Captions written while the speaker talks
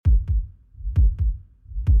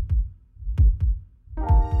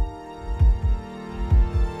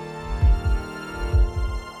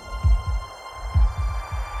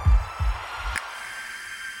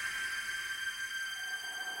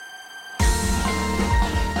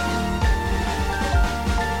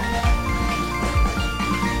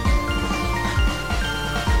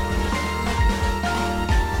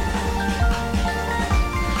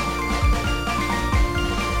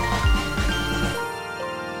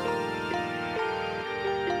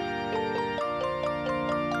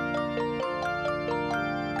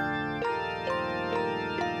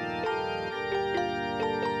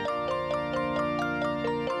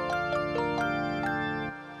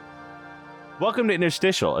Welcome to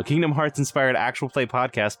Interstitial, a Kingdom Hearts-inspired actual play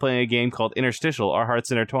podcast playing a game called Interstitial, Our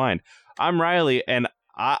Hearts Intertwined. I'm Riley, and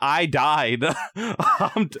I died.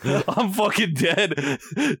 I'm fucking dead.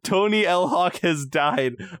 Tony L. Hawk has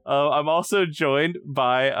died. I'm also joined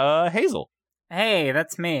by Hazel. Hey,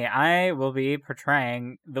 that's me. I will be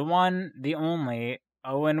portraying the one, the only,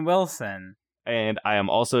 Owen Wilson. And I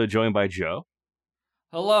am also joined by Joe.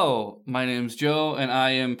 Hello, my name's Joe, and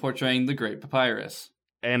I am portraying the Great Papyrus.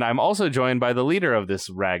 And I'm also joined by the leader of this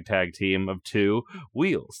ragtag team of two,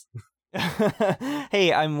 Wheels.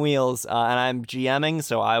 Hey, I'm Wheels, and I'm GMing,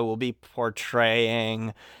 so I will be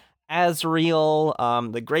portraying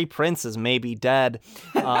Asriel. The Great Prince is maybe dead.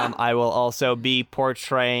 I will also be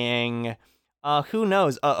portraying, who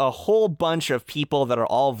knows, a whole bunch of people that are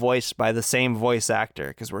all voiced by the same voice actor,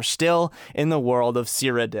 because we're still in the world of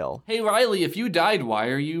Cyrodiil. Hey, Riley, if you died, why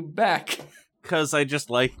are you back? Because I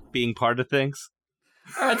just like being part of things.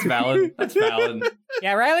 That's valid. That's valid.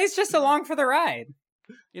 Yeah, Riley's just along for the ride.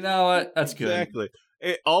 You know what? That's good. Exactly.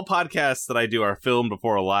 All podcasts that I do are filmed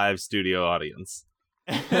before a live studio audience.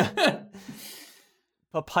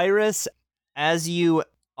 Papyrus, as you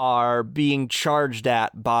are being charged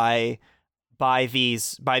at by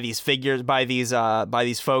these figures, by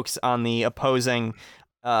these folks on the opposing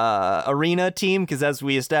arena team, because as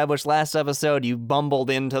we established last episode, you bumbled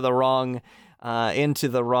into the wrong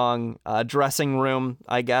dressing room,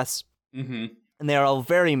 I guess. Mm-hmm. And they're all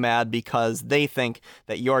very mad because they think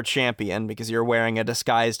that your champion, because you're wearing a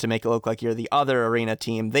disguise to make it look like you're the other arena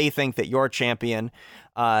team, they think that your champion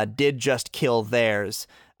did just kill theirs.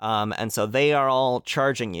 And so they are all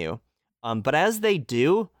charging you. But as they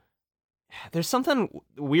do, there's something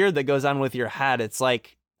weird that goes on with your head. It's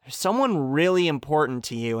like there's someone really important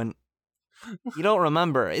to you, and you don't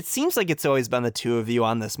remember. It seems like it's always been the two of you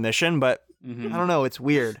on this mission, but I don't know. It's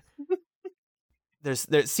weird.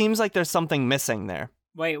 There seems like there's something missing there.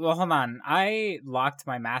 Wait, well, hold on. I locked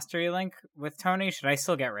my mastery link with Tony. Should I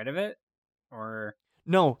still get rid of it? Or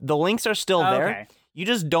no, the links are still there. Okay. You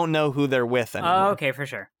just don't know who they're with anymore. Oh, okay, for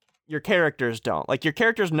sure. Your characters don't. Like, your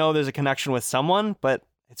characters know there's a connection with someone, but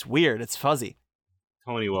it's weird. It's fuzzy.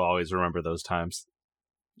 Tony will always remember those times.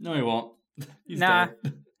 No, he won't. He's Nah,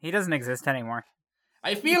 dead. he doesn't exist anymore.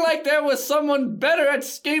 I feel like there was someone better at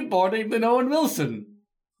skateboarding than Owen Wilson.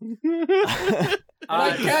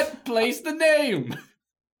 I can't place the name.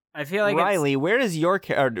 I feel like Riley, where is your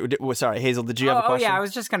character? Sorry, Hazel, did you have a question? Oh, yeah, I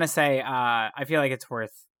was just going to say, I feel like it's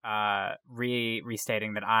worth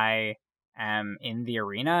restating that I am in the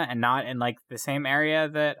arena and not in, like, the same area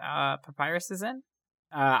that Papyrus is in.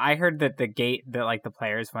 I heard that the gate that, like, the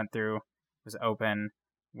players went through was open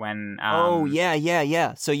when... oh,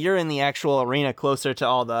 yeah. So you're in the actual arena closer to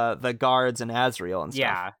all the guards and Asriel and stuff.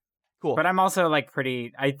 Yeah. Cool. But I'm also, like,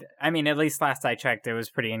 pretty... I mean, at least last I checked, it was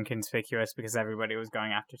pretty inconspicuous because everybody was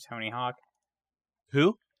going after Tony Hawk.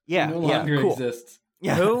 Who? Yeah, no longer cool. exists.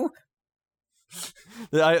 Yeah. Who?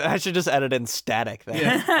 I should just edit in static then.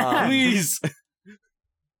 Yeah. Please.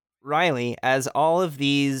 Riley, as all of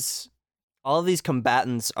these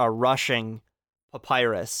combatants are rushing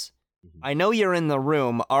Papyrus, I know you're in the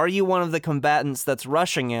room. Are you one of the combatants that's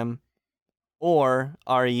rushing him, or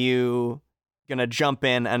are you gonna jump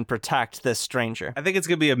in and protect this stranger? I think it's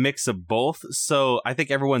gonna be a mix of both. So I think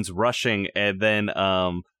everyone's rushing, and then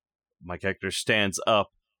my character stands up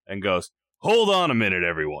and goes, "Hold on a minute,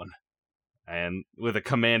 everyone." And with a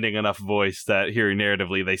commanding enough voice that hearing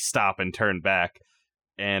narratively, they stop and turn back.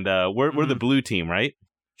 And we're the blue team, right?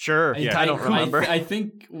 Sure. I don't remember. I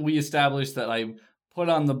think we established that I put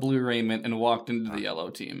on the blue raiment and walked into the yellow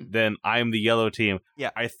team. Then I'm the yellow team.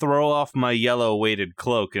 Yeah. I throw off my yellow weighted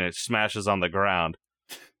cloak and it smashes on the ground.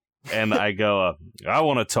 And I go, I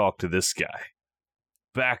want to talk to this guy.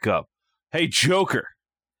 Back up. Hey, Joker.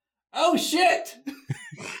 Oh, shit!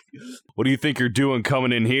 What do you think you're doing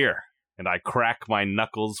coming in here? And I crack my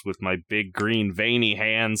knuckles with my big green veiny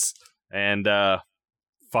hands and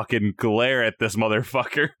fucking glare at this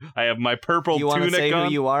motherfucker. I have my purple tunic on. You want to say who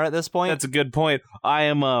you are at this point? That's a good point. I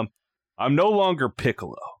am I'm no longer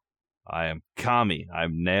Piccolo. I am Kami.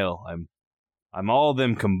 I'm Nail. I'm all of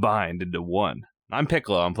them combined into one. I'm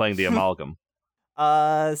Piccolo. I'm playing the amalgam.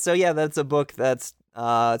 So yeah, that's a book that's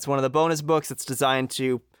it's one of the bonus books. It's designed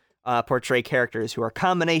to portray characters who are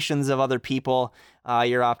combinations of other people.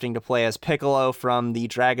 You're opting to play as Piccolo from the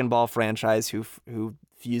Dragon Ball franchise, who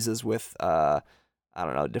fuses with I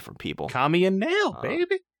don't know, different people. Kami and Nail,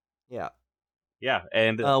 baby. Yeah. Yeah,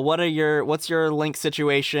 and what's your Link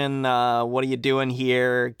situation? What are you doing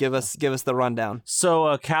here? Give us the rundown.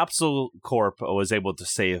 So Capsule Corp was able to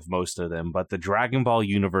save most of them, but the Dragon Ball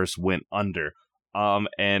universe went under.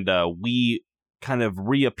 And we kind of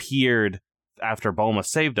reappeared after Bulma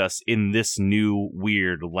saved us in this new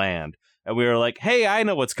weird land. And we were like, hey, I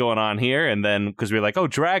know what's going on here. And then, because we were like, oh,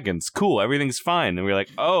 dragons, cool, everything's fine. And we were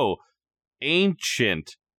like, oh,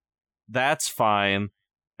 ancient, that's fine.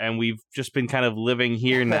 And we've just been kind of living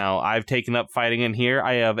here now. I've taken up fighting in here.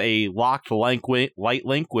 I have a locked light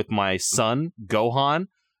link with my son, Gohan,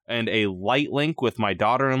 and a light link with my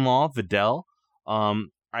daughter-in-law, Videl.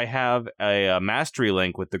 I have a mastery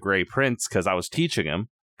link with the Gray Prince because I was teaching him.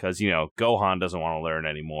 Because, Gohan doesn't want to learn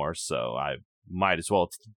anymore, so I might as well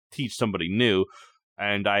teach somebody new.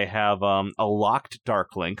 And I have a locked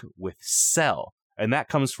Dark Link with Cell. And that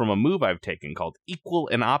comes from a move I've taken called Equal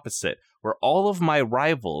and Opposite, where all of my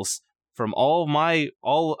rivals from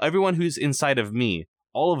everyone who's inside of me,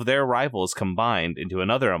 all of their rivals combined into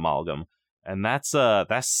another amalgam. And that's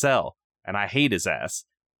Cell. And I hate his ass.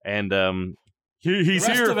 And he's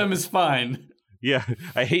here. The rest of him is fine. Yeah,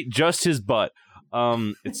 I hate just his butt.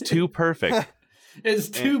 It's too perfect. It's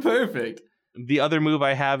too perfect. The other move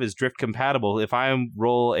I have is drift compatible. If I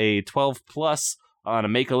roll a 12 plus on a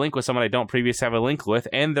make a link with someone I don't previously have a link with,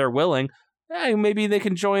 and they're willing, maybe they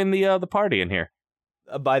can join the party in here.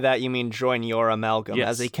 By that you mean join your amalgam Yes.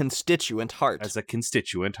 as a constituent heart. As a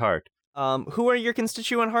constituent heart. Who are your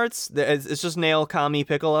constituent hearts? It's just Nail, Kami,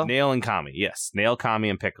 Piccolo? Nail and Kami, yes. Nail, Kami,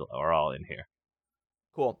 and Piccolo are all in here.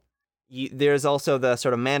 Cool. There's also the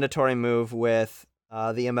sort of mandatory move with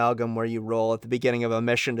the amalgam where you roll at the beginning of a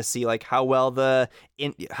mission to see like how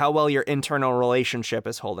well your internal relationship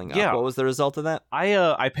is holding up. Yeah. What was the result of that?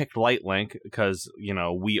 I picked Light Link because,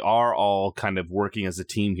 we are all kind of working as a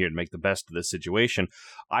team here to make the best of this situation.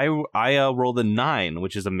 I rolled a 9,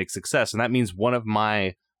 which is a mixed success, and that means one of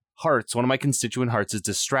my constituent hearts is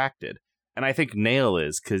distracted. And I think Nail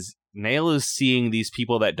is, because Nail is seeing these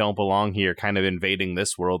people that don't belong here kind of invading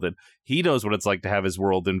this world, and he knows what it's like to have his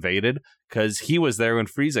world invaded, because he was there when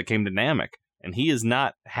Frieza came to Namek, and he is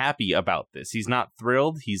not happy about this. He's not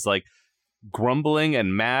thrilled. He's like grumbling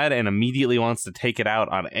and mad and immediately wants to take it out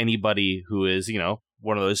on anybody who is,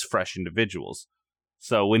 one of those fresh individuals.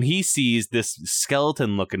 So when he sees this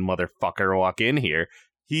skeleton-looking motherfucker walk in here,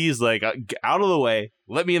 he's like, out of the way,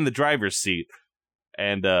 let me in the driver's seat,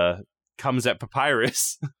 and comes at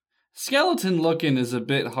Papyrus. Skeleton looking is a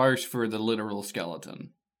bit harsh for the literal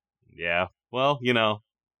skeleton. Yeah, well,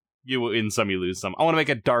 you win some, you lose some. I want to make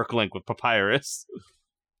a Dark Link with Papyrus.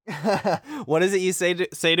 What is it you say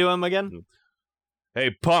to him again?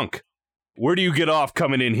 Hey, punk, where do you get off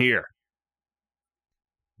coming in here?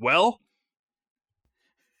 Well?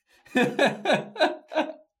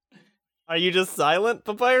 Are you just silent,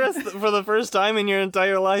 Papyrus, for the first time in your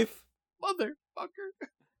entire life? Motherfucker.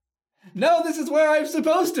 No, this is where I'm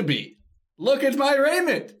supposed to be. Look at my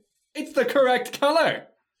raiment. It's the correct color.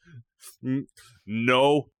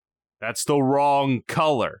 No, that's the wrong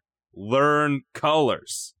color. Learn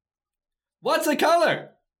colors. What's a color?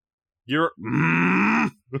 You're...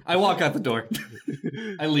 I walk out the door.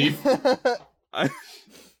 I leave.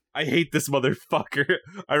 I hate this motherfucker.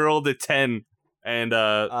 I rolled a 10,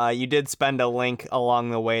 and you did spend a link along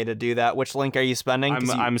the way to do that. Which link are you spending?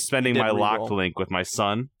 I'm spending my locked link with my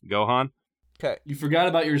son, Gohan. Okay. You forgot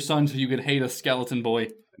about your son so you could hate a skeleton boy.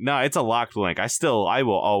 No, it's a locked link. I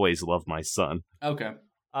will always love my son. Okay.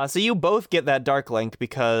 So you both get that dark link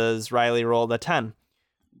because Riley rolled a 10.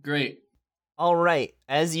 Great. All right.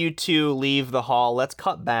 As you two leave the hall, let's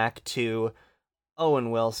cut back to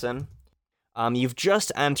Owen Wilson. You've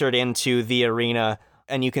just entered into the arena,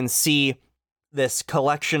 and you can see this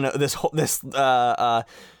collection of this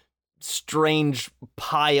strange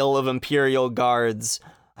pile of Imperial guards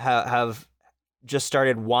have just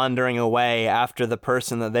started wandering away after the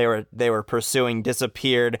person that they were pursuing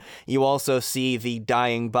disappeared. You also see the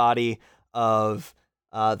dying body of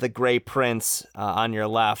the Gray Prince on your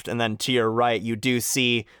left, and then to your right, you do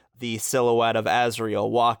see the silhouette of Azrael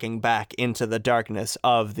walking back into the darkness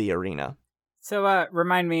of the arena. So,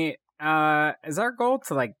 remind me, is our goal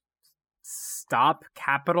to, stop,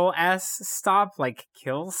 capital S,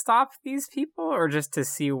 kill stop these people, or just to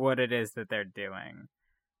see what it is that they're doing?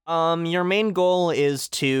 Your main goal is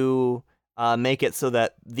to make it so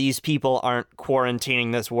that these people aren't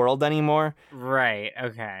quarantining this world anymore. Right,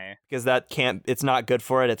 okay. Because it's not good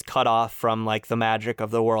for it. It's cut off from, the magic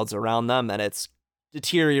of the worlds around them, and it's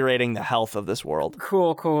deteriorating the health of this world.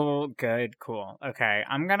 Cool, good, cool. Okay,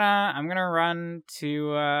 I'm gonna run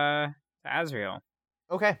to Azrael.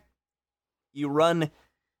 Okay. You run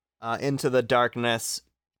into the darkness.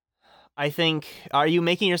 I think, are you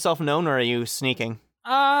making yourself known or are you sneaking?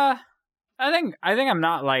 I think I'm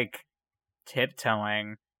not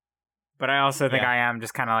tiptoeing, but I also think I am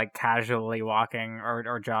just kind of casually walking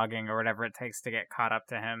or jogging or whatever it takes to get caught up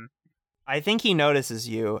to him. I think he notices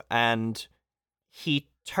you, and he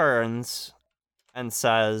turns and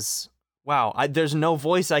says, wow, there's no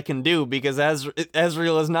voice I can do because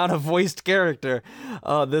Azriel is not a voiced character.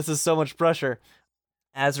 Oh, this is so much pressure.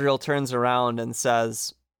 Azriel turns around and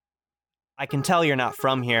says, I can tell you're not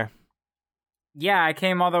from here. Yeah, I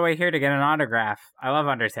came all the way here to get an autograph. I love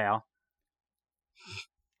Undertale.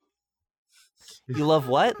 You love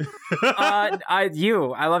what? I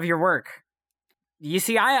love your work. You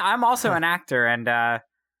see, I'm also an actor, and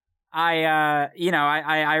I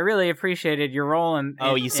really appreciaed your role in.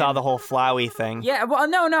 Oh, you saw the whole Flowey thing. Yeah, well,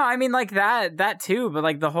 no, I mean like that too, but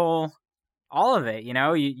like all of it. You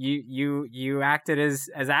know, you acted as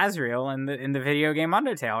Azriel in the video game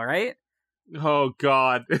Undertale, right? Oh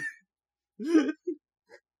God.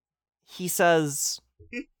 He says,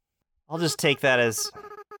 I'll just take that as,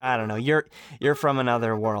 I don't know, you're from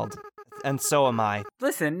another world, and so am I.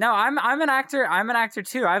 Listen, no, I'm an actor. I'm an actor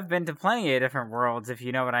too. I've been to plenty of different worlds, if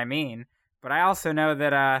you know what I mean. But I also know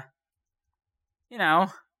that, you know.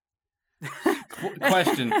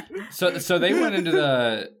 Question. So they went into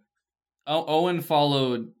the. Owen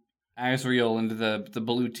followed Azriel into the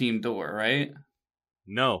blue team door, right?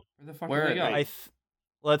 No. Where the fuck did they go?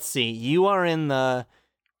 Let's see. You are in the.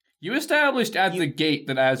 You established at the gate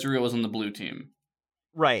that Azriel was on the blue team.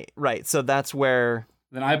 Right. So that's where.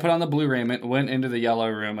 Then I put on the blue raiment, went into the yellow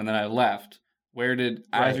room, and then I left. Where did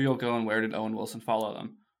Azriel go, and where did Owen Wilson follow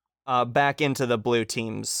them? Back into the blue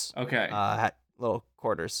team's little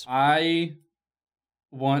quarters. I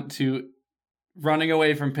want to, running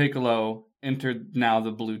away from Piccolo, enter now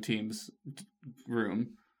the blue team's room.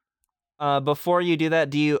 Before you do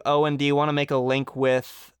that, do you want to make a link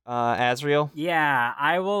with Azriel? Yeah,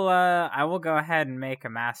 I will go ahead and make a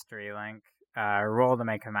mastery link. Roll to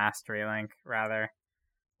make a mastery link, rather.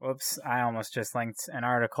 Whoops, I almost just linked an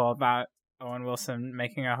article about Owen Wilson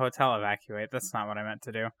making a hotel evacuate. That's not what I meant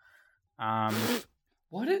to do.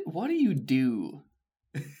 What do you do?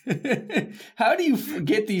 How do you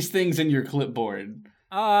get these things in your clipboard?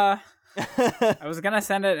 I was gonna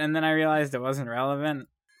send it, and then I realized it wasn't relevant.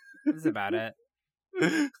 That's about it.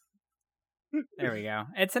 There we go.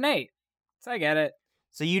 It's an 8, so I get it.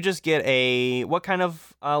 So you just get what kind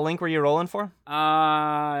of link were you rolling for?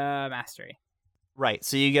 Mastery. Right.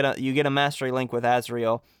 So you get a mastery link with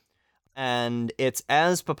Azriel, and it's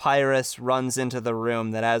as Papyrus runs into the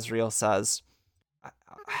room that Azriel says,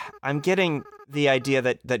 I'm getting the idea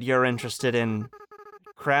that you're interested in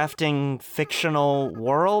crafting fictional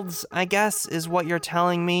worlds, I guess, is what you're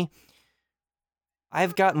telling me.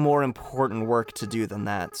 I've got more important work to do than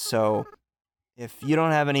that, so if you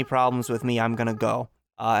don't have any problems with me, I'm gonna go.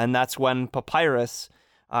 And that's when Papyrus,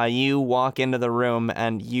 you walk into the room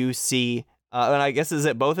and you see, and I guess, is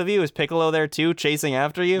it both of you? Is Piccolo there too, chasing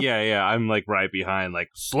after you? Yeah, I'm like right behind,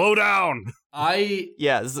 like, slow down! I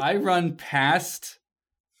run past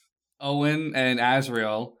Owen and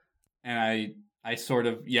Azriel, and I sort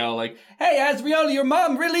of yell like, hey Azriel, your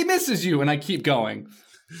mom really misses you, and I keep going.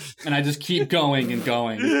 And I just keep going and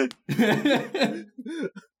going.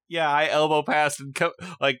 Yeah, I elbow past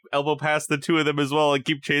the two of them as well, and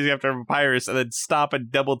keep chasing after Papyrus, and then stop and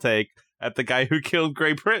double take at the guy who killed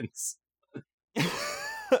Grey Prince.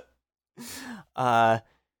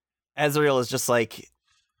 Azriel is just like,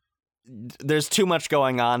 there's too much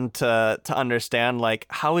going on to understand. Like,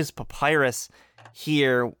 how is Papyrus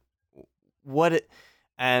here?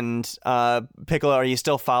 And Piccolo, are you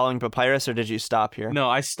still following Papyrus, or did you stop here? No,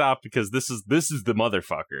 I stopped because this is the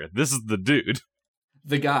motherfucker. This is the dude.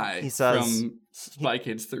 The guy he says, from Spy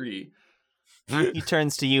Kids 3. He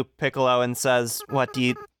turns to you, Piccolo, and says, what,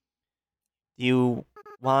 do you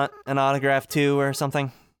want an autograph too, or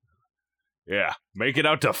something? Yeah, make it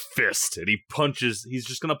out to fist. And he punches. He's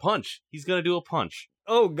just gonna punch. He's gonna do a punch.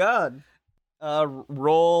 Oh, God.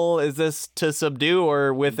 Roll, is this to subdue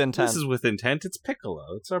or with intent? This is with intent. It's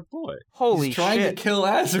Piccolo. It's our boy. Holy He's trying shit. to kill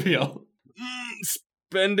Azriel.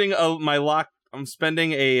 I'm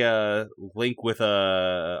spending a link with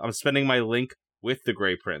I'm spending my link with the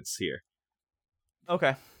Grey Prince here.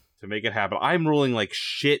 Okay. To make it happen. I'm rolling like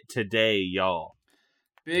shit today, y'all.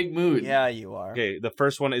 Big mood. Yeah, you are. Okay, the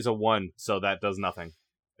first one is a 1, so that does nothing.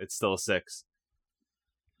 It's still a 6.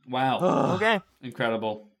 Wow. Okay.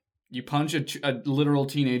 Incredible. You punch a literal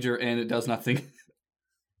teenager and it does nothing.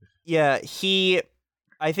 Yeah,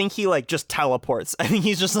 I think he like just teleports. I think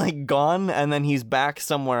he's just like gone, and then he's back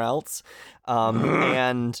somewhere else.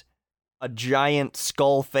 And a giant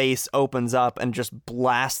skull face opens up and just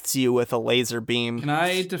blasts you with a laser beam. Can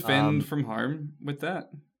I defend from harm with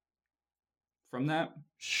that? From that?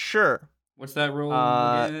 Sure. What's that rule?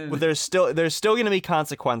 Well, there's still going to be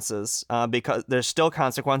consequences because there's still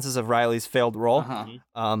consequences of Riley's failed roll.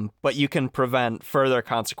 Uh-huh. But you can prevent further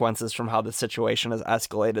consequences from how the situation has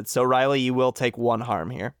escalated. So Riley, you will take 1 harm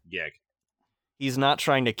here. Yeah. He's not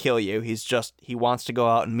trying to kill you. He wants to go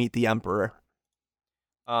out and meet the Emperor.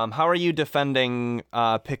 How are you defending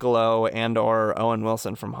Piccolo and or Owen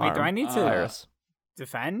Wilson from harm? Wait, do I need to Iris?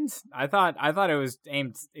 defend? I thought it was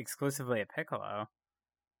aimed exclusively at Piccolo.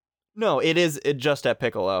 No, it is just at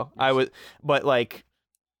Piccolo. But like,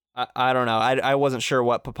 I don't know. I wasn't sure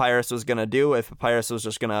what Papyrus was gonna do. If Papyrus was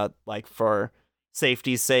just gonna, like, for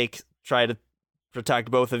safety's sake, try to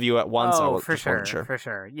protect both of you at once. For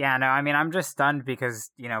sure. Yeah, no, I mean, I'm just stunned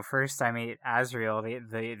because, first I meet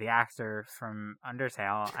Asriel, the actor from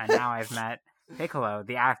Undertale, and now I've met Piccolo,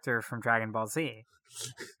 the actor from Dragon Ball Z,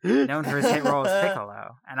 known for his hit role as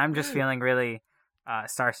Piccolo, and I'm just feeling really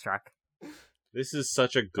starstruck. This is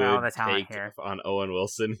such a good take on Owen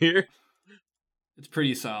Wilson here. It's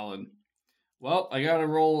pretty solid. Well, I got to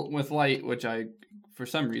roll with light, which I, for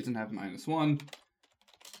some reason, have -1.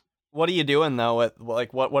 What are you doing, though?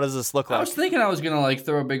 What does this look like? I was thinking I was going to,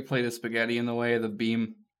 throw a big plate of spaghetti in the way of the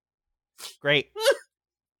beam. Great.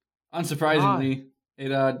 Unsurprisingly,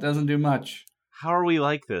 it doesn't do much. How are we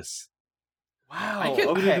like this? Wow.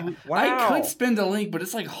 I could spin the link, but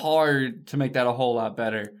it's, hard to make that a whole lot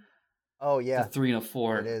better. Oh, yeah. It's a 3 and a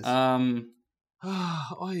 4. It is. Oy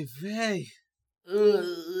vey.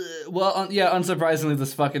 Well, unsurprisingly,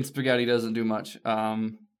 this fucking spaghetti doesn't do much.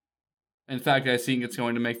 In fact, I think it's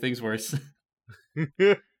going to make things worse.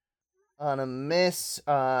 On a miss,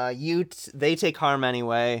 they take harm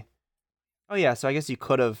anyway. Oh yeah, so I guess you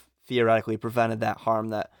could have theoretically prevented that harm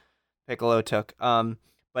that Piccolo took.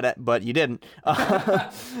 But you didn't.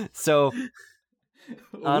 So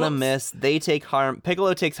on a miss, they take harm.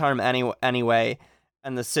 Piccolo takes harm anyway,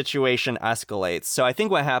 and the situation escalates. So I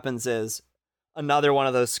think what happens is another one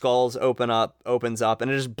of those skulls opens up,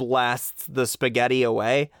 and it just blasts the spaghetti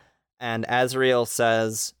away. And Asriel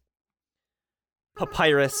says,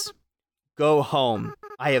 "Papyrus, go home.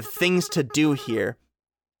 I have things to do here.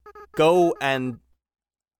 Go and,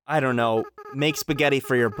 I don't know, make spaghetti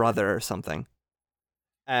for your brother or something."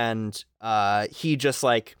 And he just,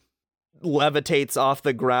 levitates off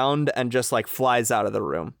the ground and just, flies out of the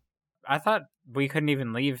room. I thought we couldn't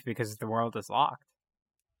even leave because the world is locked.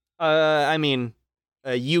 I mean,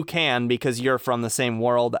 you can because you're from the same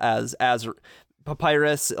world as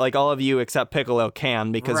Papyrus. All of you except Piccolo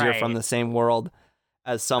can because you're from the same world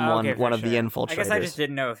as someone, one of the infiltrators. I guess I just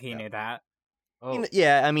didn't know if he knew that. Oh.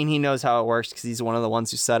 Yeah, I mean, he knows how it works because he's one of the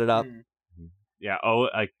ones who set it up. Yeah,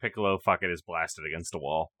 Piccolo fucking is blasted against a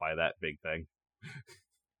wall by that big thing.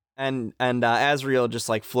 And Asriel just,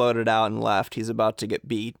 floated out and left. He's about to get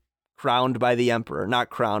beat. Crowned by the Emperor. Not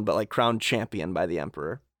crowned, but, crowned champion by the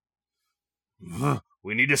Emperor.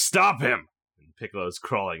 We need to stop him! And Piccolo's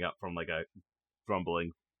crawling up from, a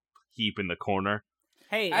grumbling heap in the corner.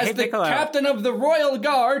 As the Piccolo. captain of the Royal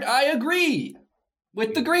Guard, I agree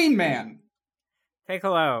with the Green Man.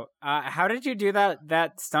 Piccolo, how did you do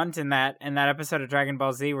that stunt in that episode of Dragon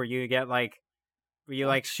Ball Z where you get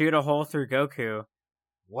shoot a hole through Goku?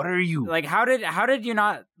 What are you? How did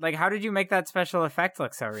you make that special effect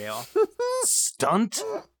look so real? Stunt?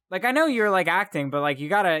 I know you're acting, but you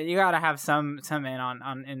gotta have some in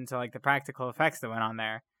on into the practical effects that went on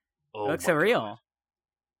there. Oh, it looks so real.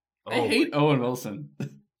 I hate Owen Wilson.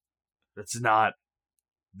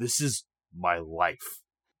 This is my life.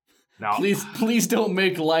 Now, please don't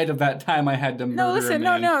make light of that time I had to murder No, listen, a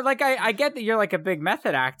man. no. I get that you're a big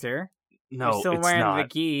method actor. No, you're still it's wearing not. the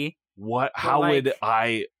gi. What? How would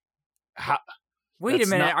I? Wait a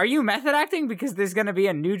minute. Are you method acting because there's going to be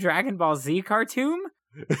a new Dragon Ball Z cartoon?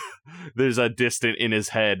 There's a distant in his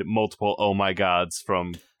head multiple oh my gods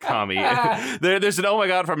from Kami. There's an oh my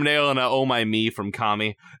god from Nail and a oh my me from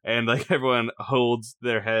Kami, and everyone holds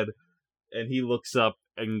their head, and he looks up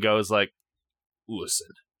and goes listen,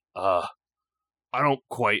 I don't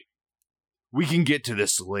quite. We can get to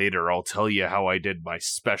this later. I'll tell you how I did my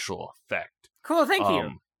special effect. Cool, thank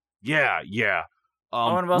you. Yeah.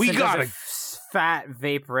 Owen Wilson we gotta does a fat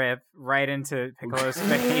vape rip right into Piccolo's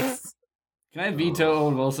face. Can I veto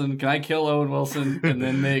Owen Wilson? Can I kill Owen Wilson and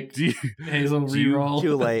then make Hazel reroll?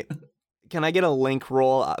 Too late. Can I get a link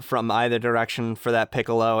roll from either direction for that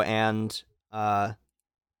Piccolo and oh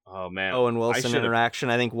man, Owen Wilson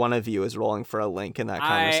interaction? I think one of you is rolling for a link in that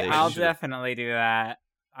conversation. I'll definitely do that.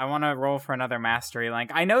 I want to roll for another mastery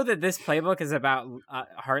link. I know that this playbook is about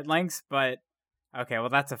heart links, but okay, well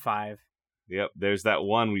that's a 5. Yep, there's that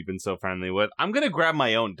one we've been so friendly with. I'm gonna grab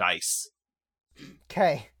my own dice.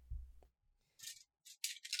 Okay.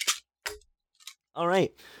 All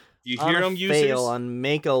right. You hear them, users? Fail on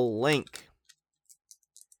make a link.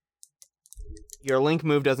 Your link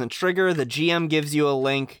move doesn't trigger. The GM gives you a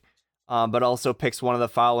link, but also picks one of the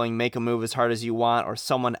following: make a move as hard as you want, or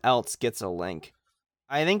someone else gets a link.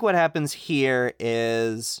 I think what happens here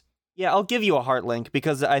is, yeah, I'll give you a heart link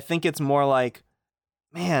because I think it's more like,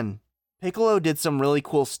 man, Piccolo did some really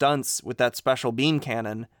cool stunts with that special beam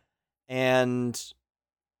cannon, and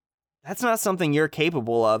that's not something you're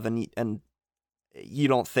capable of, and you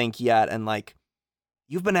don't think yet, and like,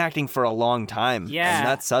 you've been acting for a long time. Yeah, and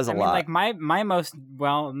that says a lot. Like my most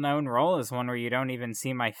well-known role is one where you don't even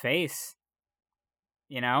see my face.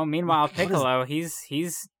 Meanwhile, Piccolo,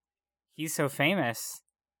 he's so famous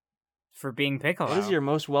for being Piccolo. What is your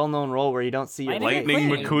most well-known role where you don't see your Lightning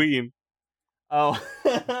face? McQueen. Oh.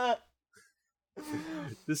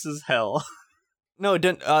 This is hell. No,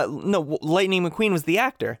 Lightning McQueen was the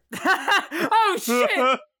actor. Oh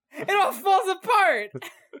shit! It all falls apart.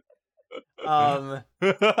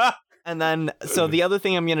 And then, so the other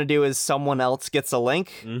thing I'm going to do is someone else gets a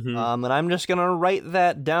link. Mm-hmm. And I'm just going to write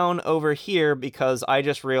that down over here because I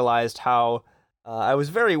just realized how I was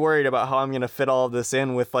very worried about how I'm going to fit all of this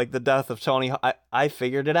in with like the death of Tony. I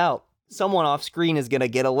figured it out. Someone off screen is going to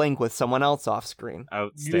get a link with someone else off screen.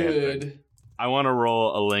 Outstanding. Good. I want to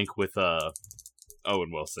roll a link with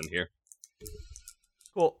Owen Wilson here.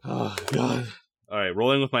 Cool. Oh, God. All right,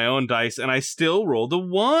 rolling with my own dice, and I still rolled a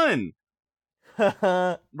 1.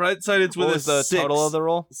 Right side, it's with what was a the 6. Total of the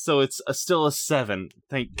roll? So it's still a 7.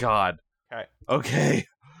 Thank God. Okay.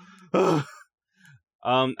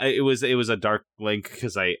 It was a dark link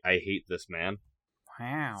because I hate this man.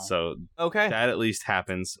 Wow. So okay, that at least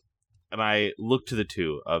happens. And I look to the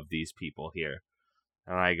two of these people here,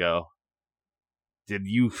 and I go,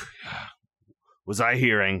 was I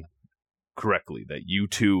hearing correctly that you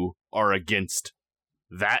two are against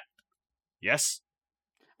that? Yes?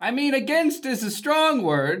 I mean, against is a strong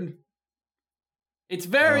word. It's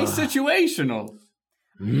very situational.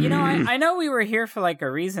 I know we were here for like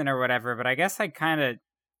a reason or whatever, but I guess I kind of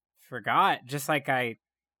forgot. Just like I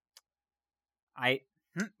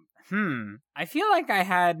feel like I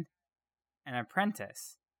had an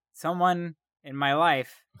apprentice, someone in my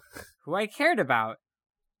life who I cared about,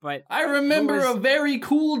 but I remember a very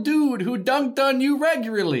cool dude who dunked on you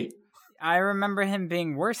regularly. I remember him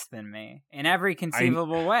being worse than me in every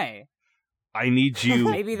conceivable way. I need you.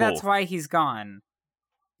 Maybe that's why he's gone.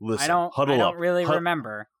 Listen, I don't really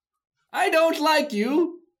remember. I don't like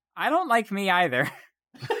you. I don't like me either.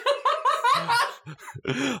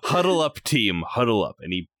 Huddle up, team. Huddle up.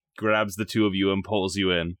 And he grabs the two of you and pulls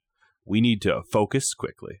you in. We need to focus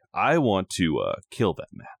quickly. I want to kill that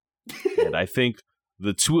man. And I think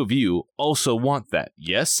the two of you also want that.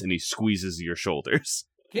 Yes? And he squeezes your shoulders.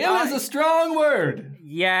 Kill is a strong word.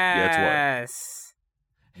 Yes.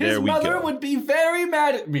 His mother would be very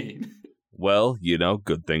mad at me. Well,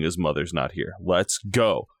 good thing his mother's not here. Let's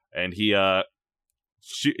go. And he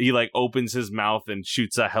opens his mouth and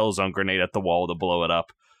shoots a Hellzone grenade at the wall to blow it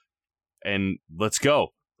up. And let's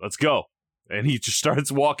go. And he just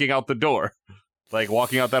starts walking out the door. Like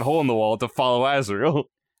walking out that hole in the wall to follow Azrael.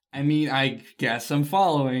 I mean, I guess I'm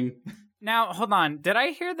following. Now, hold on. Did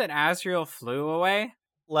I hear that Azrael flew away?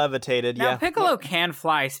 Levitated, now, yeah. Piccolo can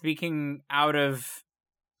fly, speaking out of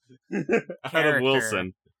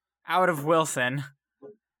Wilson. Out of Wilson.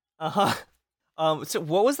 So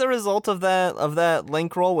what was the result of that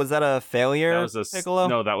link roll? Was that a failure, Piccolo?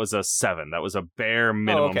 No, that was a 7. That was a bare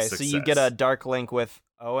minimum success. So you get a dark link with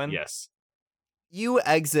Owen? Yes. You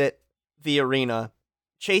exit the arena,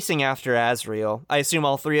 chasing after Azrael. I assume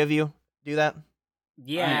all three of you do that?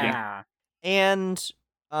 Yeah. And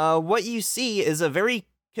what you see is a very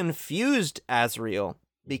confused Azrael,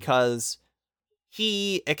 because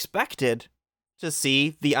he expected to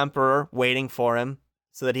see the Emperor waiting for him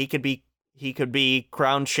so that he could be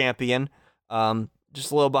crowned champion.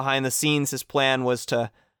 Just a little behind the scenes, his plan was to,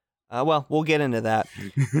 we'll get into that.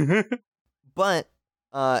 But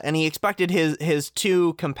and he expected his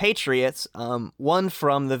two compatriots, one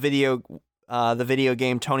from the video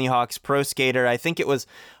game Tony Hawk's Pro Skater. I think it was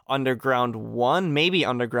Underground 1, maybe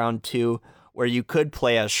Underground 2, where you could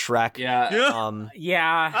play as Shrek.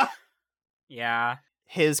 Yeah. Yeah.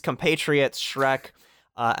 His compatriots Shrek,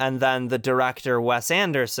 and then the director Wes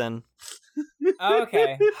Anderson.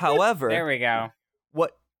 Okay. However, there we go.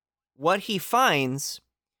 What he finds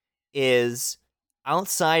is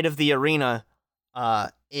outside of the arena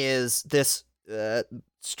is this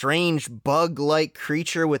strange bug-like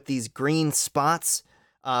creature with these green spots,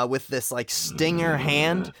 with this like stinger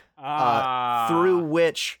hand, through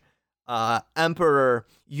which Emperor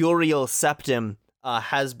Uriel Septim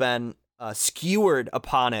has been skewered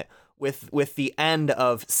upon it with the end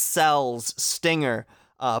of Cell's stinger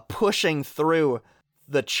pushing through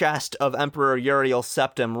the chest of Emperor Uriel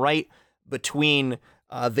Septim right between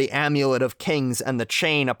the Amulet of Kings and the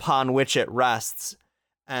chain upon which it rests.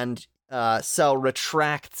 And Cell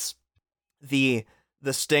retracts the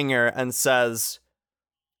stinger and says,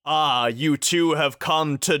 "Ah, you two have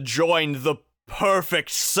come to join the perfect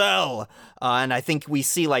Cell." And I think we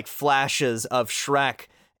see like flashes of Shrek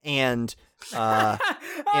and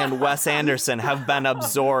Wes Anderson have been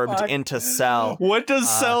absorbed into Cell. What does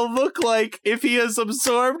Cell look like if he has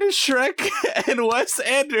absorbed Shrek and Wes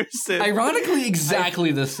Anderson? Ironically,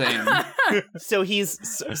 exactly the same. So he's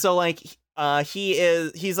like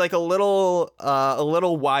a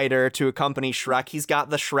little wider to accompany Shrek. He's got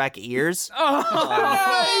the Shrek ears.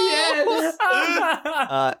 Yes.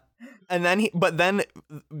 And then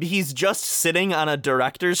he's just sitting on a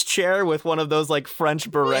director's chair with one of those like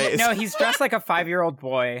French berets. No, he's dressed like a 5-year-old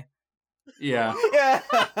boy. Yeah. Yeah.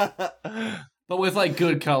 But with like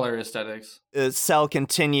good color aesthetics. Cell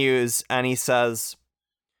continues and he says,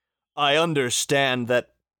 "I understand that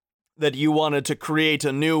you wanted to create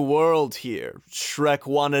a new world here. Shrek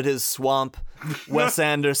wanted his swamp. Wes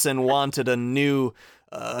Anderson wanted a new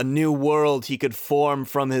world he could form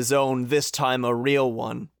from his own, this time a real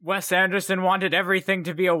one. Wes Anderson wanted everything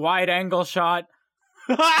to be a wide-angle shot.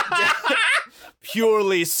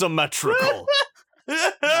 Purely symmetrical."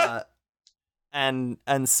 And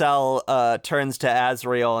Cell turns to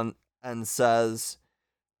Azrael and says,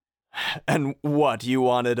 "And what, you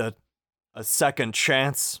wanted a second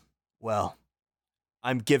chance? Well,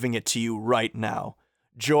 I'm giving it to you right now.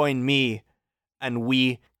 Join me, and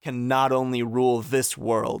we can not only rule this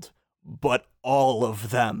world, but all of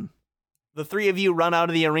them." The three of you run out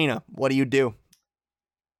of the arena. What do you do?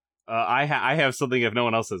 I have something if no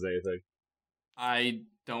one else has anything. I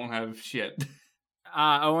don't have shit.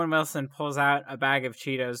 Owen Wilson pulls out a bag of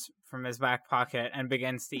Cheetos from his back pocket and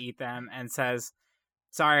begins to eat them and says,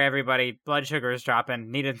 "Sorry, everybody. Blood sugar is dropping.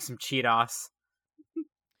 Needed some Cheetos."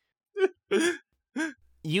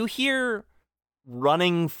 You hear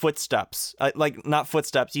running footsteps. Like, not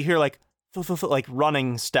footsteps. You hear like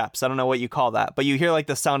running steps. I don't know what you call that, but you hear like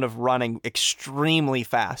the sound of running extremely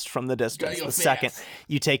fast from the distance. Second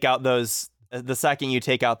you take out those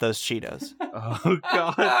Cheetos. Oh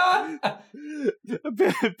God!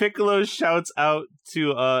 Piccolo shouts out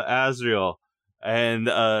to Azrael and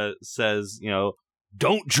says,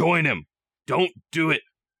 "Don't join him. Don't do it.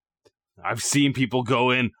 I've seen people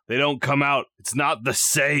go in. They don't come out. It's not the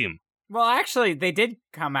same." Well, actually, they did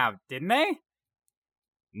come out, didn't they?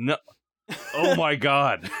 No. Oh my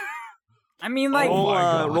God. I mean, like...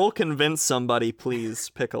 roll convince somebody,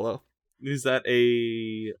 please, Piccolo. Is that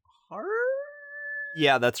a heart?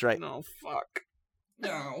 Yeah, that's right. No, fuck.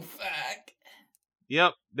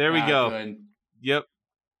 Yep, there we go. Good. Yep.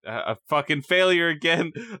 A fucking failure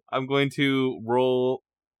again. I'm going to roll...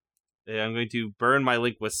 I'm going to burn my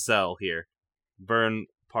link with Cell here. Burn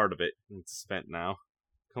part of it. It's spent now.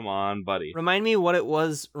 Come on, buddy. Remind me what it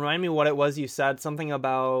was you said. Something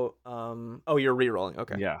about you're rerolling.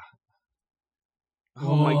 Okay. Yeah.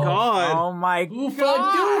 Oh my God. Oh my Oofa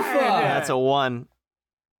God. doofa. That's a 1.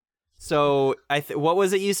 So what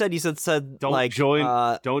was it you said? You said don't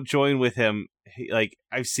join with him.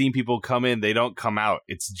 I've seen people come in, they don't come out.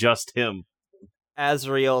 It's just him.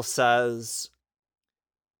 Azrael says,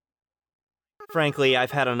 "Frankly,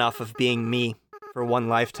 I've had enough of being me for one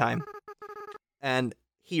lifetime." And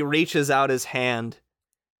he reaches out his hand,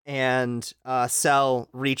 and Cell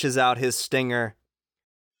reaches out his stinger,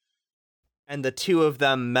 and the two of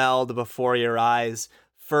them meld before your eyes.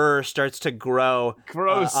 Fur starts to grow.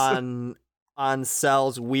 Gross. On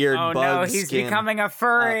Cell's weird bug skin. Oh no, he's becoming a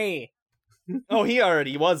furry. He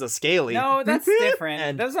already was a scaly. No, that's different.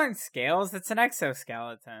 And those aren't scales. That's an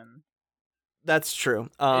exoskeleton. that's true.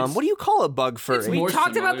 What do you call a bug furry? We more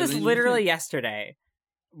talked about similar this than you literally think. yesterday.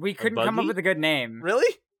 We couldn't come up buggy? with a good name.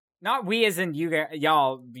 Really? Not we as in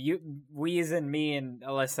y'all. We as in me and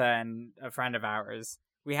Alyssa and a friend of ours.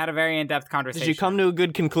 We had a very in-depth conversation. Did you come to a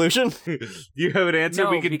good conclusion? You have an answer?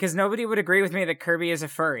 No, because nobody would agree with me that Kirby is a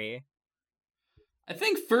furry. I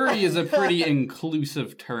think furry is a pretty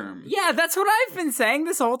inclusive term. Yeah, that's what I've been saying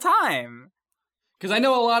this whole time. Because I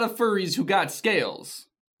know a lot of furries who got scales.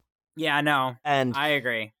 Yeah, no, And I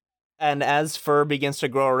agree. and as fur begins to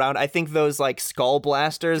grow around, I think those like skull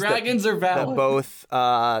blasters Dragons are that valid. both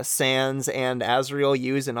Sans and Azrael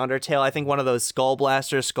use in Undertale, I think one of those skull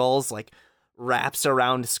blaster skulls like wraps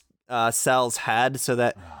around Cell's head so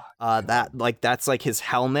that that's like his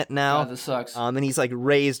helmet now. God, this sucks. And he's like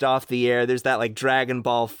raised off the air. There's that like Dragon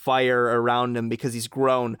Ball fire around him because he's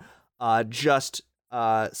grown just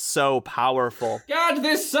so powerful. God,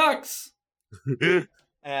 this sucks.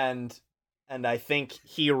 And I think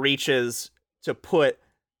he reaches to put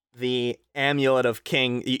the Amulet of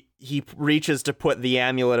King. He reaches to put the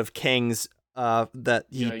Amulet of Kings that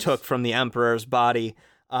he took from the Emperor's body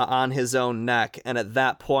on his own neck. And at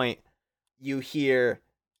that point, you hear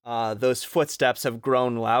those footsteps have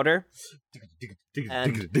grown louder.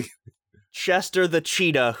 And Chester the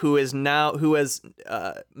Cheetah, who has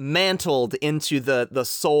mantled into the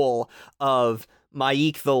soul of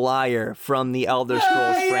Maik the Liar from the Elder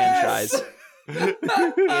Scrolls franchise, is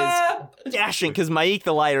dashing, because Maik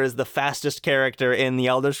the Liar is the fastest character in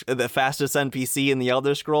the fastest NPC in the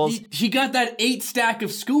Elder Scrolls. He got that 8 stack of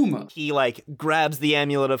skooma. He grabs the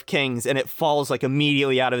Amulet of Kings and it falls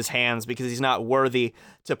immediately out of his hands because he's not worthy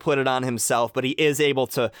to put it on himself, but he is able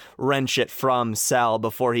to wrench it from Sel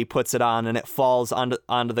before he puts it on, and it falls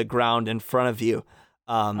onto the ground in front of you.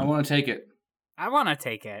 I want to take it. I want to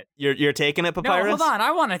take it. You're taking it, Papyrus? No, hold on.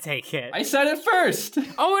 I want to take it. I said it first.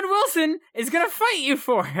 Owen Wilson is going to fight you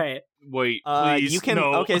for it. Wait, please, you can.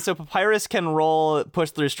 no. Okay, so Papyrus can roll push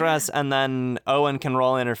through stress, and then Owen can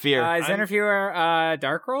roll interfere. Is interfere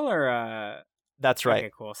dark roll or? That's right.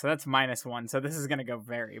 Okay, cool. So that's -1. So this is going to go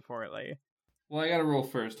very poorly. Well, I got to roll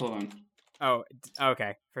first. Hold on. Oh,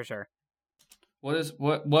 okay, for sure.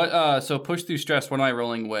 So push through stress. What am I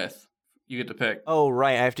rolling with? You get to pick. Oh,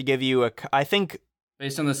 right. I have to give you I think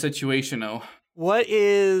based on the situation. What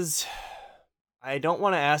is? I don't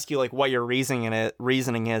want to ask you what your reasoning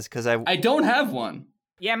is, because I don't have one.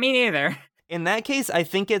 Yeah, me neither. In that case, I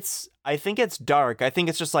think it's dark. I think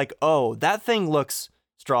it's just oh, that thing looks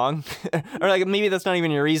strong, or maybe that's not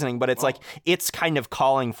even your reasoning, but it's it's kind of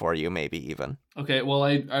calling for you, maybe even. Okay, well,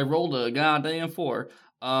 I rolled a goddamn 4.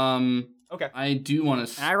 Okay. I do want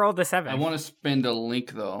to. I rolled a 7. I want to spend a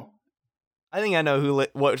link though. I think I know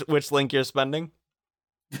which link you're spending.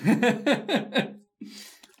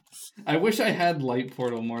 I wish I had Light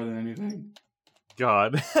Portal more than anything.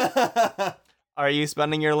 God. Are you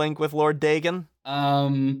spending your link with Lord Dagon?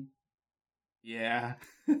 Yeah.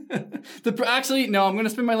 Actually, no, I'm going to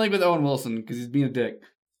spend my link with Owen Wilson because he's being a dick.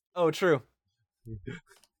 Oh, true.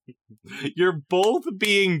 You're both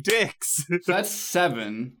being dicks. So that's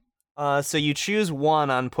 7. So you choose 1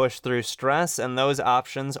 on push through stress, and those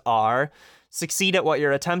options are succeed at what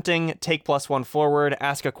you're attempting, take +1 forward,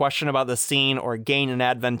 ask a question about the scene, or gain an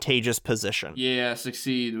advantageous position. Yeah,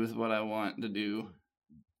 succeed with what I want to do.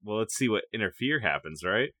 Well, let's see what interfere happens,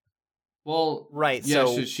 right? Well, right. Yeah,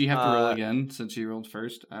 so should she have to roll again since she rolled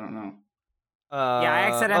first? I don't know. Yeah,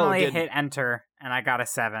 I accidentally hit enter, and I got a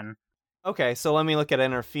 7. Okay, so let me look at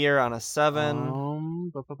interfere on a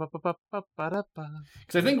 7. Because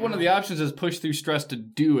I think one of the options is push through stress to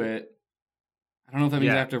do it. I don't know if that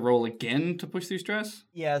means I have to roll again to push through stress.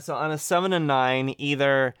 Yeah, so on a 7 and 9,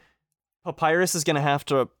 either Papyrus is going to have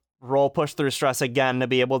to roll push through stress again to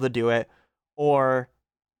be able to do it, or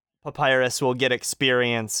Papyrus will get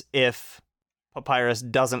experience if Papyrus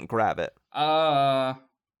doesn't grab it.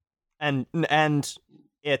 And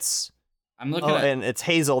it's and it's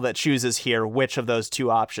Hazel that chooses here which of those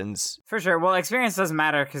two options. For sure. Well, experience doesn't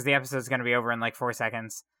matter because the episode's going to be over in 4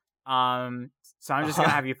 seconds. So I'm just going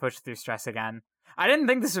to have you push through stress again. I didn't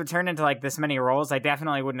think this would turn into this many rolls. I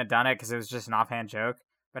definitely wouldn't have done it because it was just an offhand joke.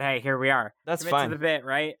 But hey, here we are. That's Commit fine. to the bit,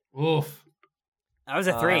 right? Oof. That was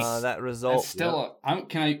a 3. That result. That's still,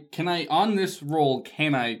 can I on this roll?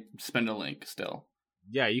 Can I spend a link still?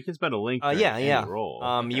 Yeah, you can spend a link. Yeah. Roll.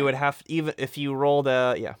 Okay. You would have even if you rolled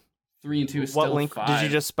 3 and 2 is what still link 5. did you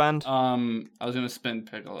just spend? I was gonna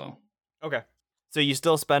spend Piccolo. Okay. So you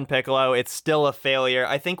still spend Piccolo. It's still a failure.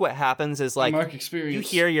 I think what happens is Mark experience. you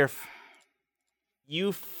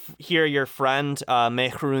hear your friend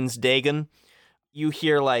Mehrun's Dagon. You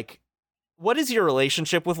hear what is your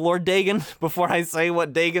relationship with Lord Dagon? Before I say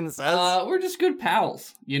what Dagon says, we're just good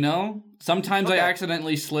pals. Sometimes I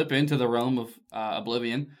accidentally slip into the realm of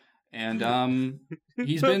Oblivion, and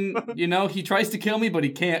he's been, he tries to kill me, but he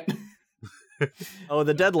can't. Oh,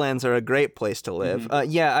 the Deadlands are a great place to live.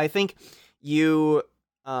 Mm-hmm. Yeah, I think you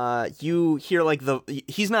hear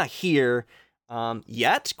he's not here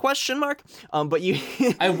yet? ? But you.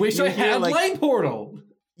 I wish I had Light Portal.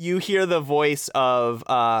 You hear the voice of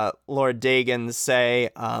Lord Dagon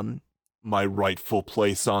say, "My rightful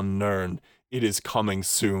place on Nirn. It is coming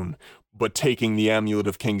soon. But taking the Amulet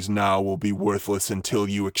of Kings now will be worthless until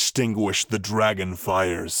you extinguish the dragon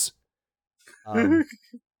fires."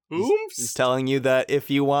 Oops. He's telling you that if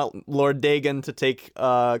you want Lord Dagon to take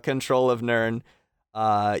control of Nirn,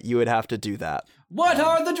 you would have to do that. What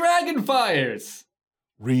are the dragon fires?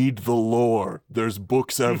 Read the lore. There's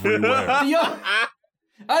books everywhere.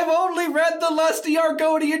 I've only read The Lusty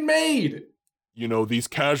Argonian Maid! You know, these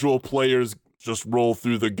casual players just roll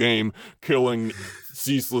through the game, killing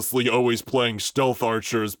ceaselessly, always playing stealth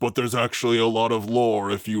archers, but there's actually a lot of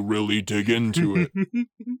lore if you really dig into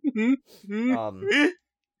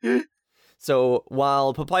it. So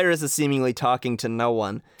while Papyrus is seemingly talking to no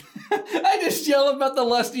one, I just yell about The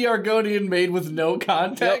Lusty Argonian Maid with no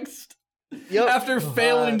context. Yep. After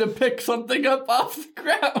failing to pick something up off the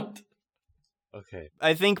ground. Okay.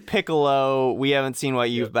 I think Piccolo, we haven't seen what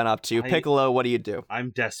you've been up to. Piccolo, what do you do?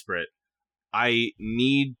 I'm desperate. I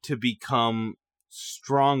need to become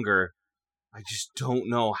stronger. I just don't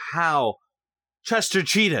know how. Chester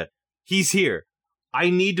Cheetah, he's here. I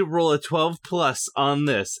need to roll a 12 plus on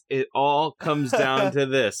this. It all comes down to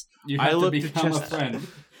this. You have to become a friend.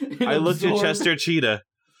 I looked at Chester Cheetah.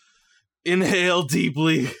 Inhale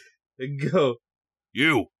deeply and go,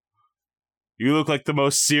 You look like the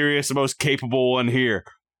most serious, most capable one here.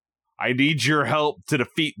 I need your help to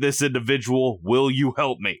defeat this individual. Will you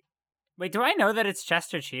help me? Wait, do I know that it's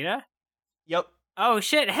Chester Cheetah? Yep. Oh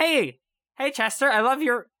shit! Hey Chester, I love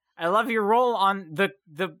your roll on the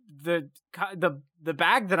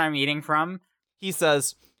bag that I'm eating from. He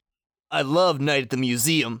says, "I love Night at the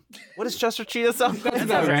Museum." What does Chester Cheetah sound like? That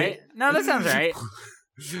sounds right. No, that sounds right.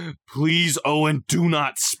 Please, Owen, do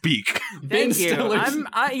not speak. Thank you.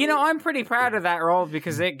 I'm pretty proud of that role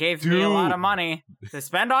because it gave me a lot of money to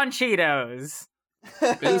spend on Cheetos.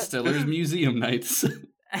 Ben Stiller's Museum Nights.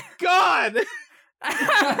 God!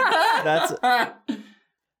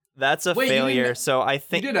 That's a failure. So I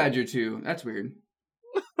think you did add your 2. That's weird.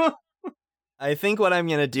 I think what I'm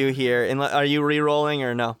gonna do here, and are you re-rolling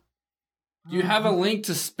or no? Do you have a link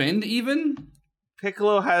to spend even?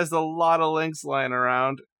 Piccolo has a lot of links lying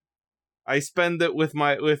around. I spend it with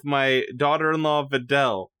my daughter-in-law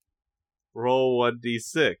Videl. Roll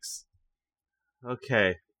 1d6.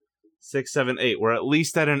 Okay. 6, 7, 8. We're at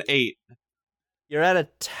least at an 8. You're at a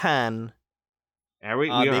 10. Are we?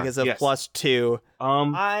 Because of plus 2.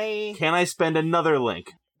 Can I spend another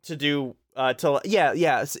link to do?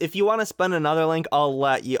 If you want to spend another link, I'll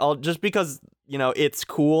let you. I'll just because it's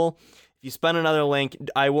cool. If you spend another link,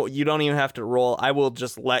 I will. You don't even have to roll. I will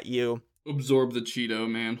just let you absorb the Cheeto,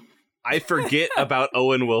 man. I forget about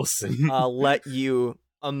Owen Wilson. I'll let you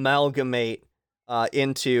amalgamate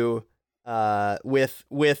into with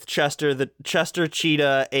Chester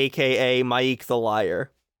Cheetah, aka Mike the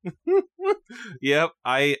Liar. Yep,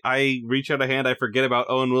 I reach out a hand. I forget about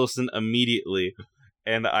Owen Wilson immediately,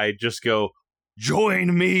 and I just go,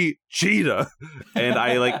 "Join me, Cheetah!" And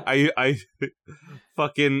I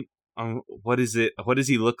fucking what is it? What does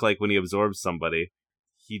he look like when he absorbs somebody?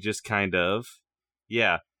 He just kind of,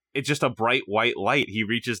 it's just a bright white light. He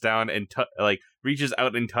reaches down and reaches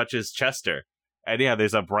out and touches Chester, and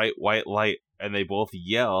there's a bright white light, and they both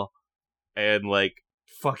yell, and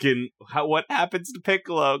fucking what happens to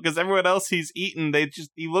Piccolo? Because everyone else he's eaten,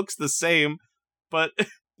 he looks the same, but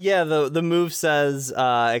the move says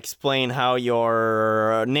explain how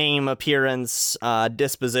your name, appearance,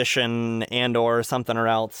 disposition, and or something or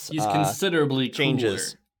else he's considerably changes.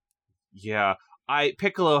 Cooler. Yeah,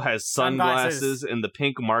 Piccolo has sunglasses, and the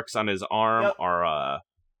pink marks on his arm are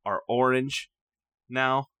orange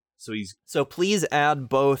now. So please add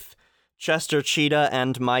both Chester Cheetah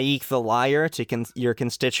and Mike the Liar to your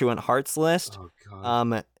constituent hearts list. Oh,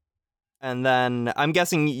 God. And then I'm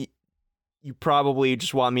guessing you probably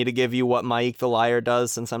just want me to give you what Mike the Liar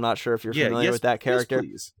does, since I'm not sure if you're familiar with that character.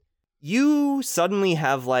 Yes, you suddenly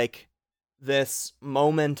have this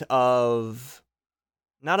moment of,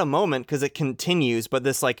 not a moment because it continues, but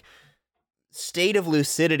this state of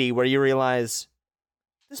lucidity where you realize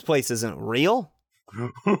this place isn't real.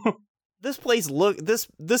 This place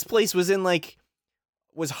this place was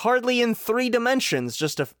was hardly in 3 dimensions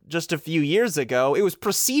just a few years ago. It was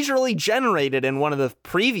procedurally generated in one of the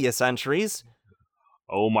previous entries.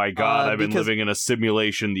 Oh my God, I've been living in a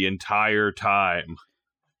simulation the entire time.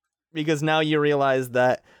 Because now you realize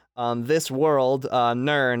that this world,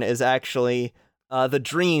 Nirn, is actually the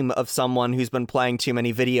dream of someone who's been playing too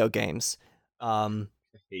many video games.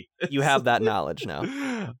 You have that knowledge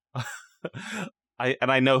now.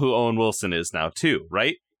 I know who Owen Wilson is now too,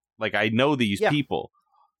 right? I know these people.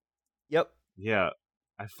 Yep. Yeah.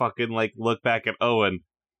 I fucking look back at Owen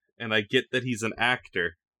and I get that he's an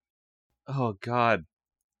actor. Oh God.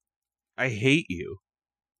 I hate you.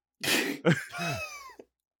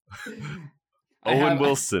 Owen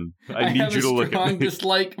Wilson, I need you to look at me. I have a strong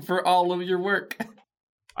dislike for all of your work.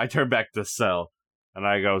 I turn back to Cell and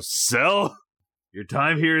I go, Cell, your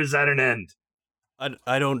time here is at an end.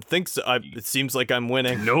 I don't think so. It seems like I'm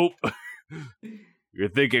winning. Nope. You're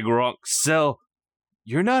thinking wrong. Cell,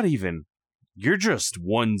 you're not even. You're just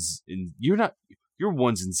ones. You're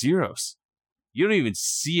ones and zeros. You don't even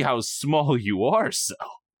see how small you are,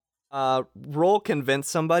 Cell. Roll convince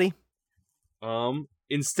somebody.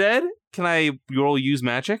 Instead, can I roll use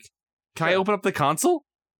magic? Can I open up the console?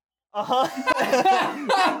 Well,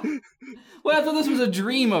 I thought this was a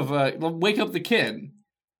dream of wake up the kid.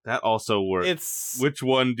 That also works. Which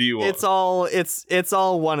one do you want? It's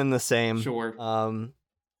all one and the same. Sure. All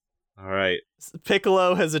right.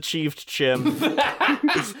 Piccolo has achieved Chim.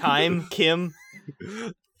 Time, Kim.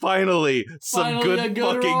 Finally, some good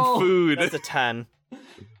fucking roll. food. That's a 10.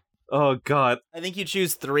 Oh god. I think you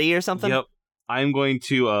choose 3 or something. Yep. I'm going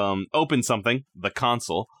to open something, the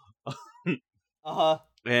console.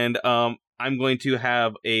 And I'm going to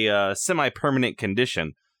have a semi-permanent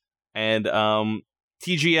condition. And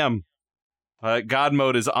TGM, God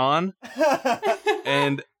mode is on,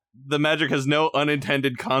 and the magic has no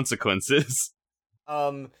unintended consequences.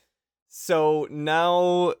 So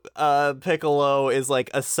now Piccolo is like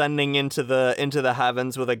ascending into the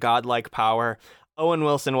heavens with a godlike power. Owen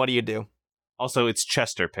Wilson, what do you do? Also, it's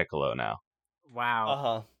Chester Piccolo now.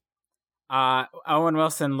 Wow. Owen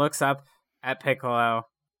Wilson looks up at Piccolo,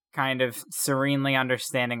 kind of serenely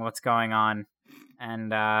understanding what's going on,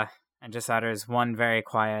 and just utters one very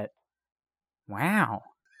quiet, "Wow."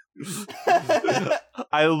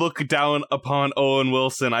 I look down upon Owen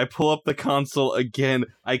Wilson. I pull up the console again.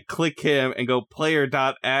 I click him and go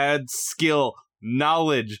player.add skill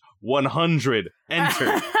knowledge 100.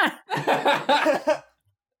 Enter.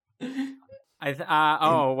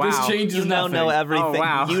 Oh wow! This changes You now nothing. know everything. Oh,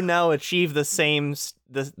 wow. You now achieve the same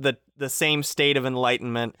the same state of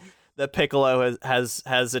enlightenment that Piccolo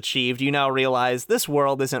has achieved. You now realize this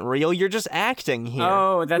world isn't real. You're just acting here.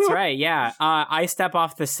 Oh, that's right. Yeah. I step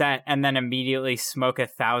off the set and then immediately smoke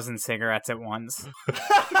 1,000 cigarettes at once.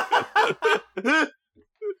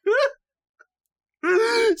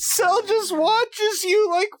 Cell just watches you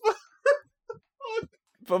like.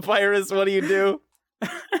 Papyrus, what do you do?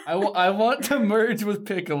 I want to merge with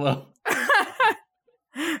Piccolo.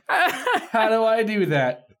 How do I do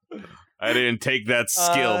that? I didn't take that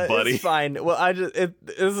skill, buddy. It's fine. Well, this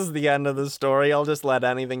is the end of the story. I'll just let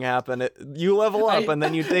anything happen. You level up, and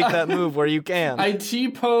then you take that move where you can. I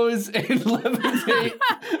T-pose and levitate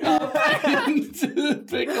up into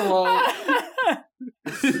Piccolo.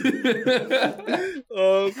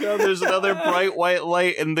 Oh god, there's another bright white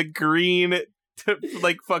light, and the green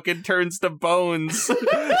fucking turns to bones.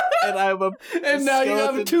 And I'm a And now you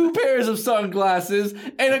skeleton. have 2 pairs of sunglasses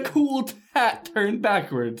and a cool hat turned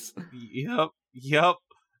backwards. Yep.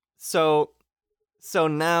 So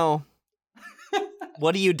now,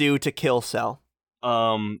 what do you do to kill Cell?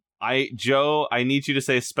 Joe, I need you to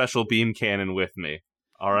say special beam cannon with me.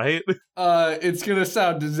 All right? It's gonna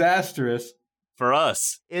sound disastrous. For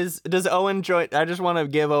us. Does Owen join? I just want to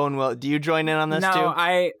give Owen. Do you join in on this No, too?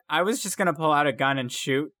 I was just gonna pull out a gun and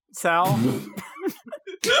shoot Cell.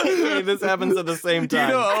 Okay, this happens at the same time.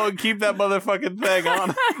 You know, Owen, keep that motherfucking thing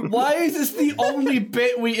on. Why is this the only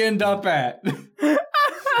bit we end up at?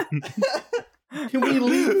 Can we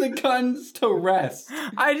leave the guns to rest?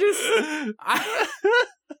 I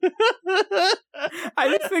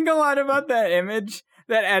just think a lot about that image,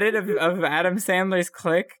 that edit of Adam Sandler's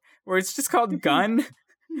Click, where it's just called Gun,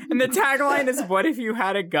 and the tagline is "What if you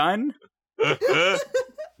had a gun?"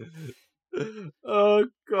 Oh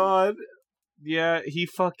god. Yeah,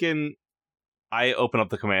 I open up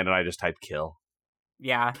the command and I just type kill.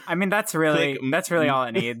 Yeah, I mean that's really all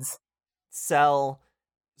it needs. Cell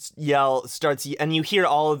starts, and you hear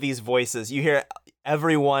all of these voices. You hear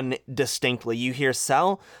everyone distinctly. You hear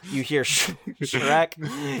Cell, you hear Shrek,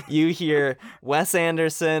 you hear Wes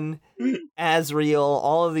Anderson, Asriel,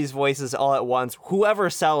 all of these voices all at once. Whoever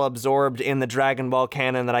Cell absorbed in the Dragon Ball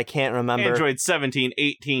canon that I can't remember. Android 17,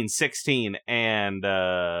 18, 16, and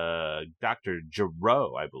Dr.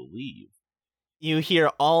 Gero, I believe. You hear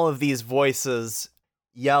all of these voices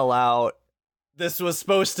yell out, "This was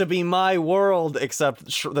supposed to be my world," except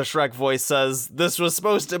the Shrek voice says, "This was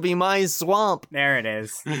supposed to be my swamp." There it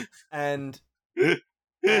is. And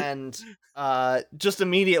just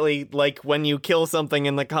immediately, like when you kill something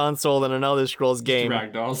in the console in an Elder Scrolls game,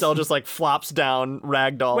 Ragdolls. Cell just like flops down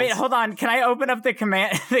ragdolls. Wait, hold on. Can I open up the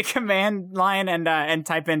command line and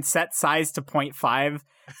type in set size to 0.5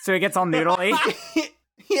 so it gets all noodly?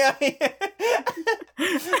 Yeah.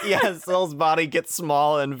 Yeah, Cell's body gets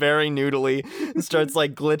small and very noodly and starts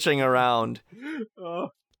like glitching around.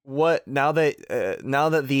 What now that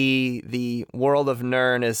the world of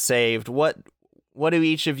Nirn is saved, what do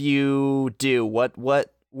each of you do? What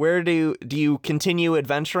where do you continue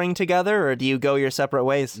adventuring together, or do you go your separate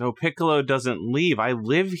ways? No, Piccolo doesn't leave. I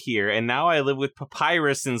live here, and now I live with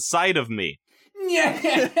Papyrus inside of me.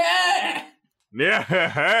 Yeah.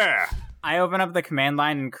 Yeah. I open up the command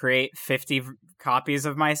line and create 50 copies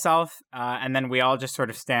of myself, and then we all just sort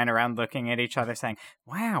of stand around looking at each other saying,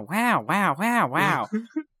 wow, wow, wow, wow, wow.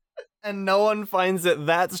 And no one finds it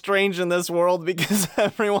that strange in this world because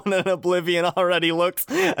everyone in Oblivion already looks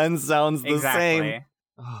and sounds the same.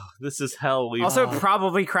 Oh, this is hell. Also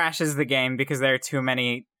probably crashes the game because there are too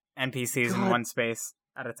many NPCs in one space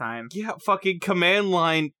at a time. Yeah, fucking command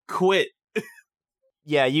line quit.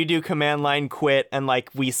 Yeah, you do command line quit, and like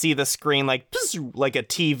we see the screen like a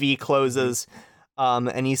TV closes,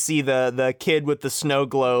 and you see the kid with the snow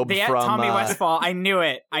globe from Tommy Westfall. I knew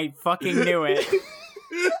it. I fucking knew it.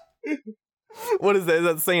 What is that? Is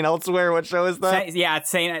that Saint Elsewhere? What show is that? It's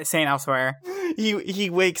Saint Elsewhere. He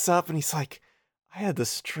wakes up and he's like, I had the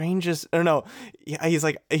strangest. Or no,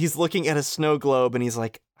 he's looking at a snow globe and he's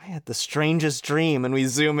like, I had the strangest dream. And we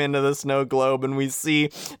zoom into the snow globe and we see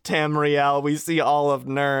Tamriel, we see all of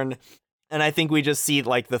Nirn, and I think we just see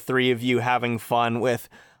like the three of you having fun with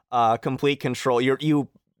complete control. Do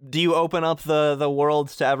you open up the world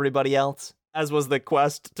to everybody else, as was the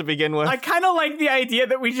quest to begin with? I kind of like the idea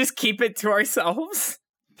that we just keep it to ourselves.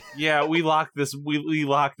 Yeah, we lock this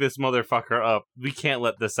motherfucker up. We can't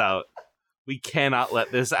let this out. We cannot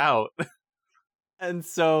let this out. And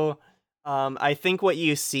so I think what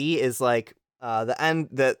you see is like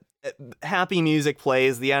the happy music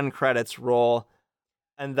plays, the end credits roll,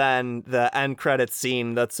 and then the end credits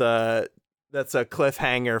scene that's a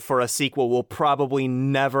cliffhanger for a sequel we'll probably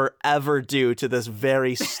never ever do to this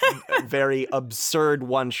very very absurd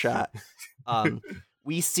one shot.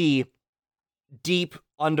 We see deep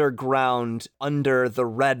underground under the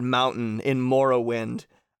Red Mountain in Morrowind,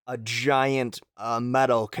 a giant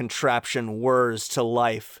metal contraption whirs to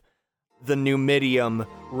life. The Numidium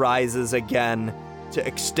rises again to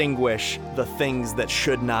extinguish the things that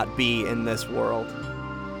should not be in this world.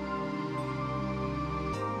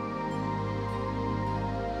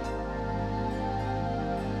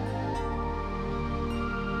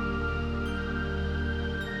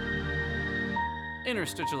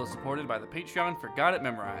 Interstitial is supported by the Patreon for Got It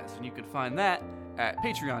Memorized, and you can find that at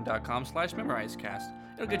patreon.com/memorizecast.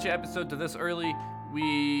 It'll get you episode to this early.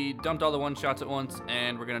 We dumped all the one-shots at once,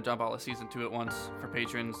 and we're going to dump all of Season 2 at once for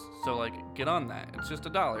patrons, so, like, get on that. It's just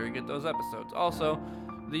 $1, you get those episodes. Also,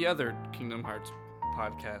 the other Kingdom Hearts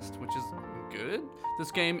podcast, which is good. This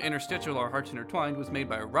game, Interstitial, or Hearts Intertwined, was made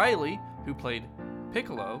by Riley, who played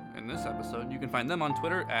Piccolo in this episode. You can find them on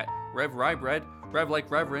Twitter at RevRyeBread, Rev like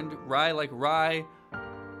Reverend, Rye like Rye,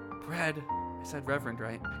 Bread. I said Reverend,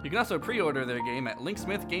 right? You can also pre-order their game at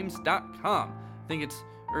linksmithgames.com. I think it's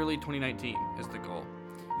early 2019 is the goal.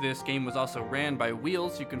 This game was also ran by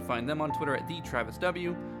Wheels. You can find them on Twitter at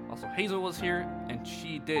TheTravisW. Also, Hazel was here, and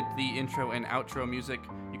she did the intro and outro music.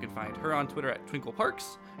 You can find her on Twitter at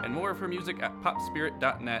TwinkleParks, and more of her music at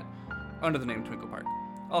popspirit.net under the name Twinkle Park.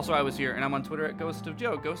 Also, I was here, and I'm on Twitter at Ghost of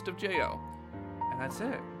Joe, Ghost of J-O. And that's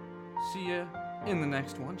it. See ya in the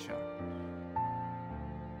next one shot.